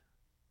gangrene.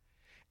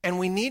 And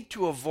we need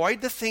to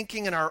avoid the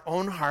thinking in our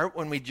own heart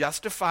when we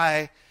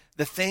justify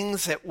the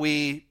things that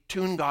we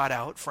tune God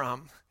out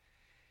from.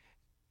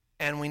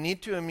 And we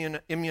need to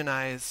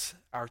immunize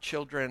our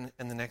children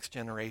and the next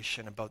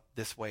generation about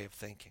this way of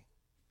thinking,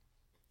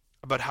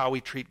 about how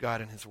we treat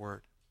God and his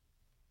word.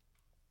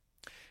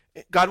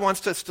 God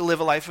wants us to live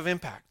a life of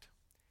impact.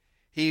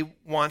 He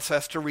wants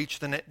us to reach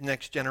the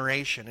next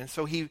generation. And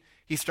so he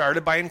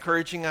started by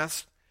encouraging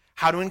us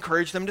how to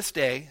encourage them to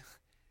stay.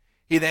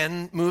 He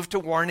then moved to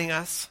warning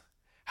us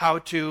how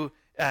to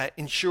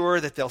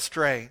ensure that they'll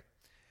stray.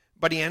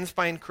 But he ends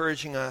by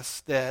encouraging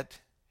us that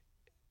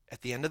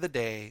at the end of the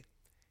day,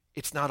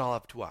 it's not all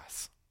up to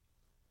us.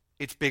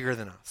 It's bigger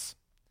than us.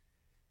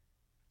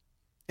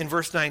 In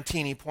verse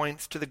 19, he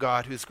points to the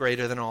God who's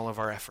greater than all of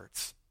our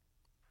efforts.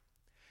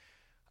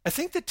 I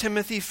think that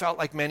Timothy felt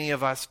like many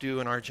of us do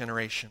in our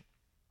generation.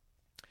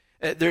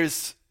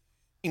 There's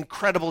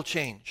incredible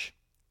change.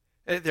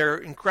 There are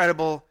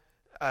incredible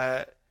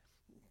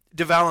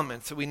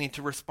developments that we need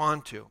to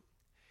respond to.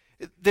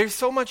 There's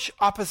so much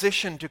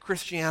opposition to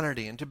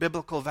Christianity and to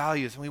biblical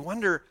values, and we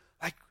wonder,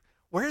 like,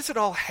 where is it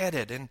all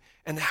headed,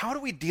 and how do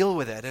we deal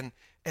with it,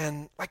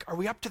 and like, are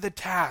we up to the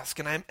task,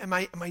 and am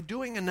I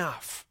doing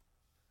enough?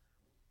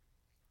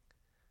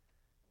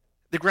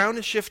 The ground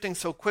is shifting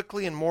so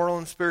quickly in moral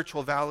and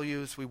spiritual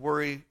values, we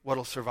worry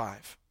what'll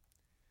survive.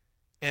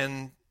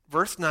 And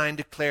verse 9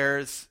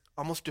 declares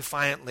almost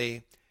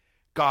defiantly,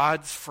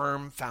 God's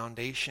firm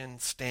foundation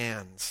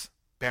stands,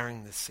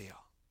 bearing the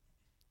seal.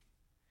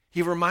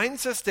 He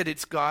reminds us that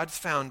it's God's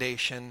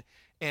foundation,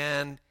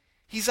 and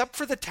he's up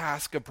for the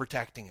task of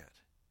protecting it.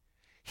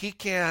 He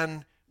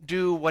can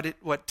do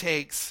what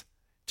takes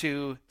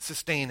to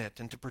sustain it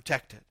and to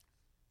protect it.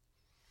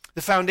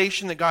 The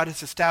foundation that God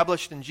has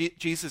established in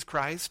Jesus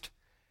Christ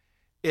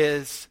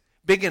is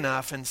big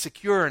enough and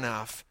secure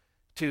enough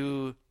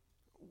to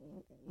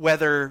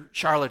weather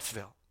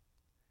Charlottesville.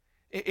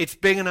 It's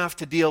big enough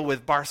to deal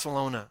with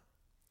Barcelona,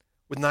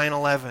 with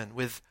 9/11,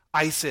 with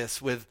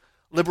ISIS, with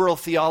liberal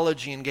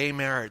theology and gay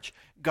marriage.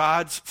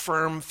 God's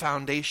firm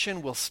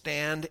foundation will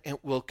stand and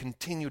will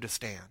continue to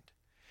stand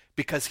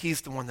because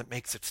he's the one that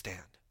makes it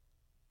stand.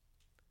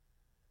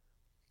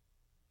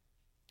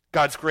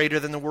 God's greater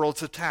than the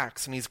world's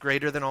attacks, and he's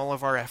greater than all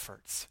of our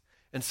efforts.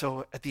 And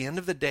so at the end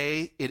of the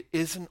day, it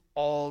isn't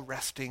all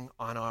resting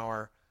on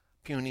our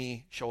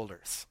puny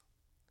shoulders.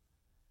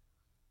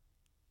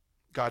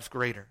 God's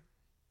greater.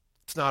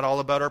 It's not all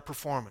about our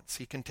performance.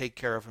 He can take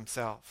care of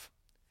himself.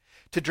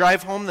 To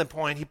drive home the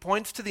point, he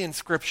points to the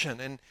inscription.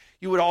 And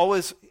you would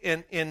always,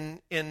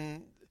 in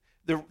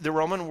the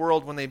Roman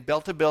world, when they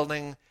built a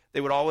building, they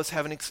would always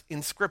have an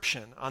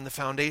inscription on the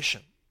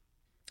foundation.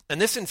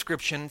 And this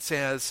inscription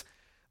says,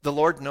 "The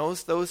Lord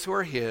knows those who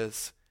are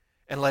his,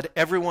 and let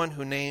everyone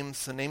who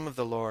names the name of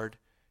the Lord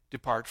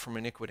depart from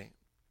iniquity."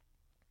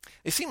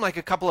 They seem like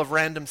a couple of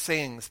random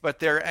sayings, but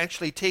they're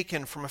actually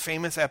taken from a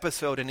famous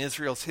episode in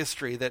Israel's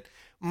history that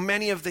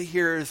many of the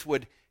hearers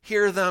would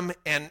hear them,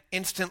 and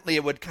instantly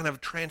it would kind of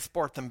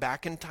transport them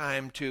back in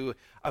time to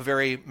a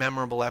very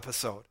memorable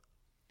episode.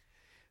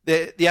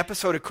 The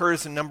episode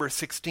occurs in Numbers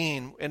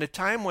 16, in a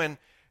time when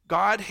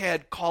God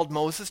had called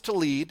Moses to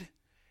lead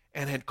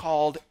and had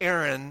called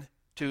Aaron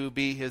to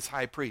be his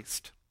high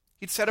priest.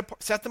 He'd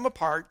set them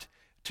apart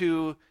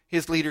to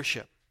his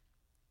leadership.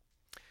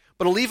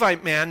 But a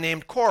Levite man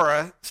named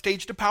Korah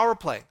staged a power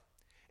play,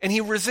 and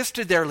he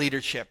resisted their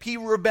leadership. He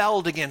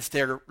rebelled against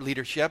their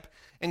leadership,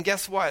 and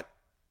guess what?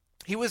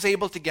 He was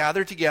able to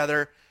gather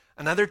together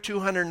another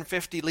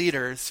 250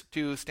 leaders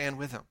to stand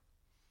with him.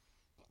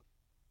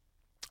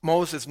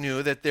 Moses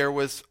knew that there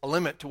was a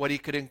limit to what he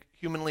could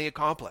humanly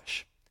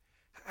accomplish.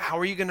 How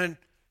are you going to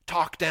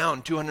talk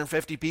down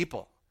 250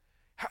 people?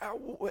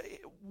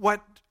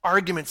 What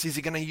arguments is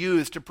he going to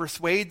use to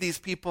persuade these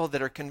people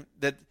that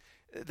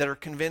are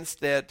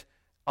convinced that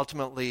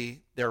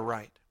ultimately they're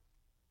right?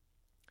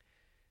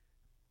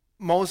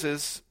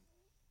 Moses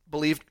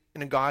believed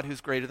in a God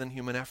who's greater than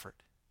human effort.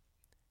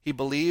 He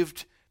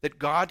believed that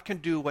God can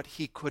do what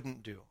he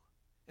couldn't do,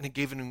 and it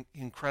gave him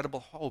incredible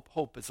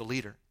hope as a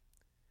leader.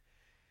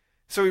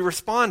 So he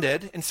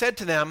responded and said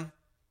to them,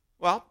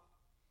 "Well,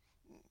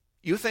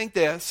 you think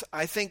this,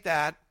 I think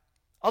that.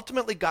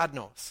 Ultimately, God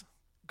knows.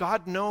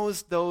 God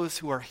knows those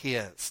who are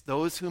his,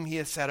 those whom he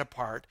has set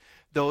apart,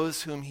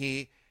 those whom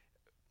he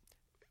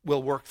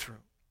will work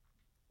through."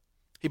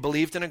 He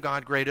believed in a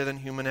God greater than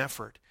human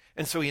effort.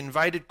 And so he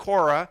invited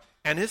Korah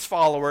and his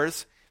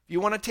followers, if you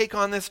want to take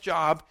on this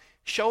job,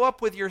 show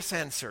up with your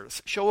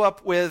censers. Show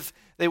up with,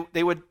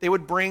 they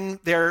would bring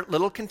their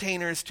little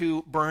containers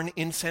to burn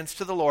incense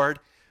to the Lord.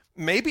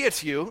 Maybe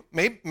it's you.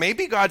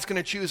 Maybe God's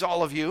going to choose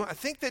all of you. I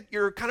think that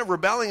you're kind of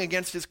rebelling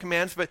against his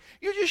commands, but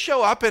you just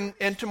show up,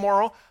 and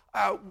tomorrow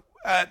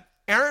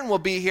Aaron will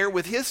be here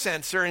with his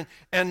censer,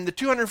 and the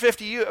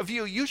 250 of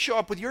you show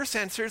up with your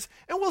censers,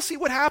 and we'll see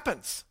what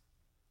happens.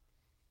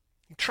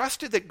 He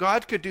trusted that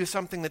God could do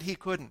something that he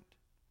couldn't.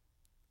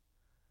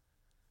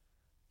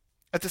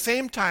 At the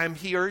same time,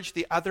 he urged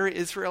the other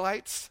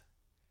Israelites,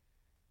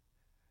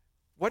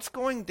 what's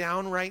going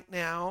down right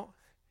now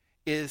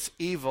is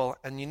evil,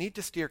 and you need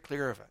to steer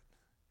clear of it.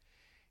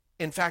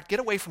 In fact, get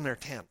away from their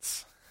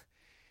tents.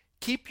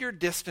 Keep your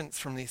distance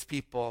from these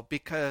people,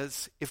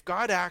 because if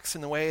God acts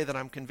in the way that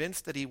I'm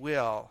convinced that he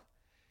will,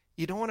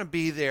 you don't want to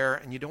be there,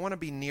 and you don't want to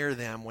be near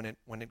them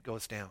when it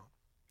goes down.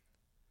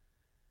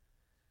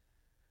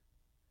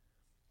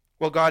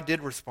 Well, God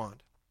did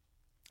respond.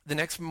 The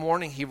next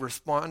morning, he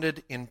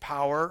responded in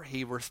power.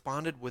 He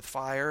responded with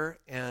fire,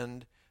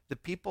 and the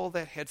people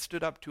that had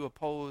stood up to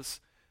oppose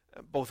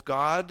both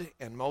God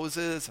and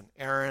Moses and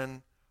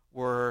Aaron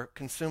were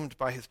consumed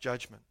by his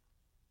judgment.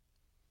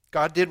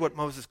 God did what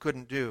Moses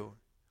couldn't do.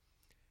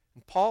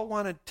 And Paul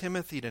wanted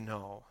Timothy to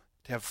know,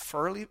 to have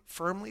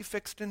firmly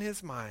fixed in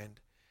his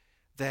mind,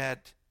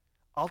 that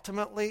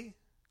ultimately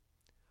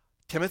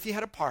Timothy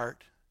had a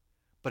part,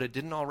 but it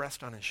didn't all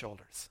rest on his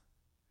shoulders.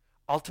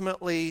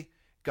 Ultimately,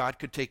 God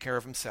could take care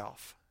of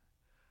himself.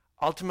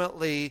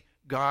 Ultimately,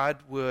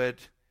 God would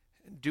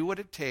do what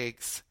it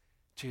takes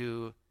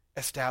to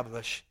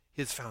establish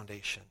his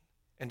foundation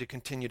and to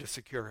continue to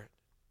secure it.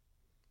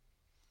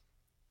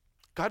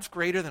 God's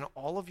greater than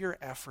all of your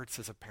efforts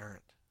as a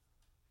parent.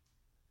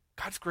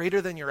 God's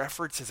greater than your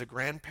efforts as a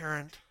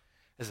grandparent,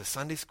 as a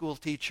Sunday school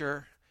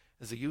teacher,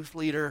 as a youth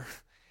leader,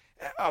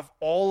 of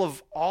all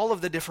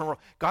of the different roles.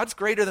 God's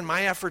greater than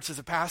my efforts as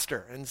a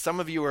pastor. And some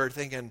of you are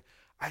thinking,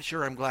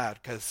 I'm glad,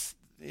 because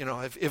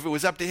if it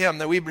was up to him,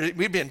 then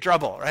we'd be in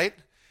trouble, right?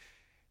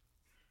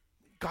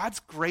 God's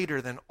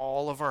greater than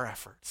all of our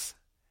efforts.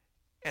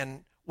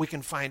 And we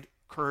can find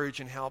courage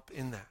and help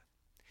in that.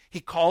 He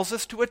calls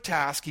us to a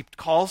task. He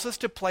calls us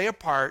to play a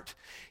part.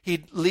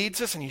 He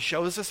leads us and he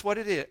shows us what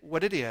it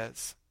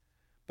is.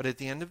 But at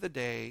the end of the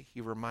day,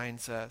 he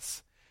reminds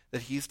us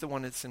that he's the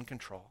one that's in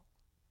control.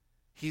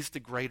 He's the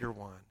greater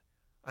one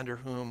under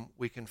whom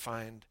we can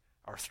find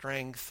our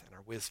strength and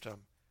our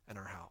wisdom and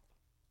our help.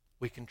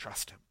 We can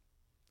trust him.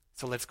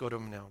 So let's go to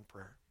him now in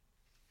prayer.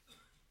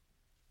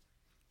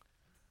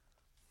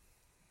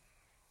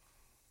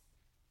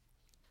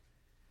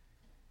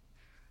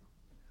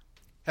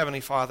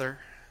 Heavenly Father,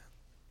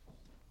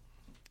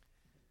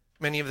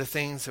 many of the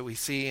things that we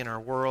see in our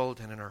world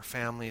and in our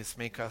families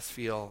make us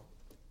feel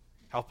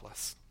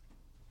helpless.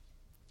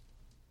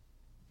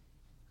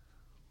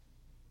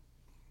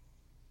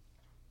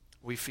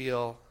 we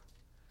feel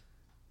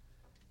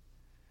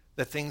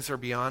that things are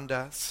beyond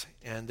us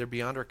and they're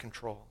beyond our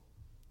control.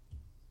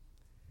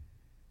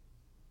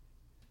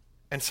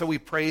 And so we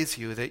praise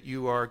you that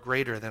you are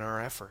greater than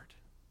our effort.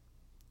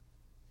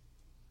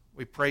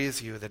 We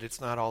praise you that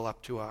it's not all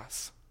up to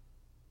us.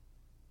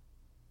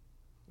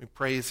 We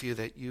praise you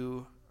that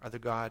you are the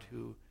God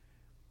who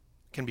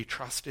can be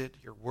trusted.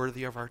 You're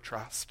worthy of our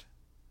trust.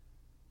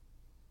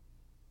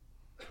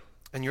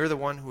 And you're the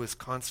one who is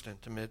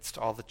constant amidst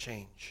all the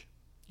change.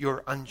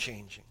 You're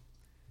unchanging.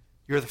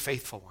 You're the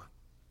faithful one.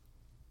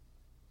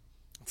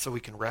 And so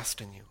we can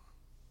rest in you.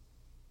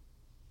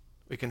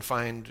 We can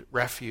find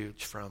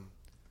refuge from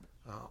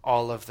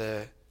all of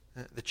the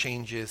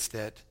changes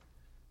that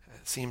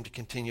seem to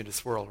continue to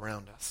swirl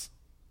around us.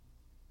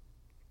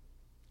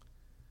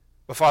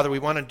 But Father, we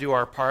want to do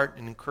our part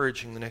in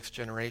encouraging the next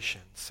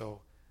generation.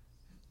 So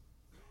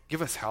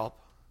give us help.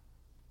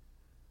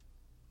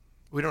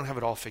 We don't have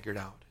it all figured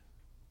out.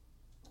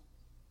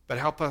 But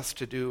help us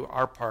to do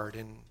our part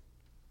in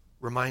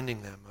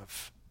reminding them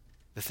of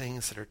the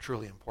things that are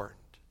truly important.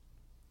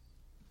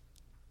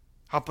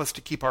 Help us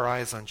to keep our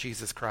eyes on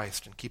Jesus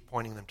Christ and keep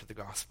pointing them to the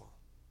gospel.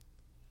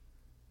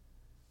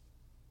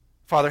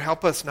 Father,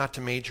 help us not to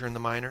major in the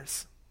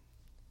minors.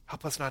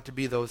 Help us not to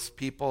be those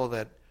people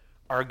that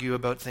argue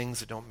about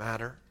things that don't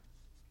matter.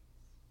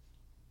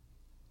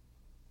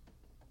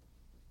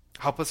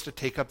 Help us to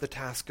take up the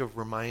task of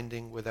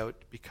reminding without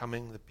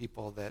becoming the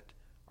people that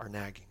are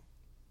nagging.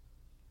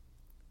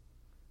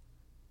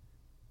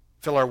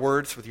 Fill our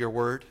words with your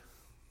word.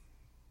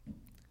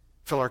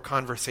 Fill our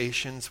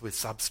conversations with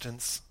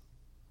substance,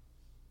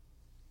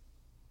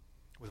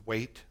 with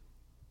weight,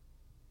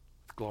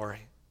 with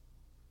glory.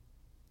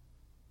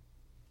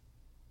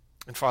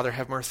 And Father,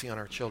 have mercy on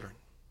our children.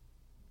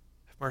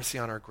 Have mercy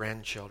on our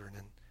grandchildren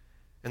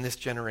and this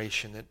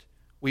generation that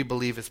we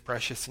believe is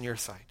precious in your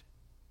sight.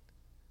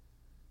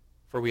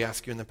 For we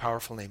ask you in the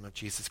powerful name of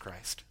Jesus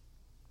Christ.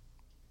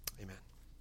 Amen.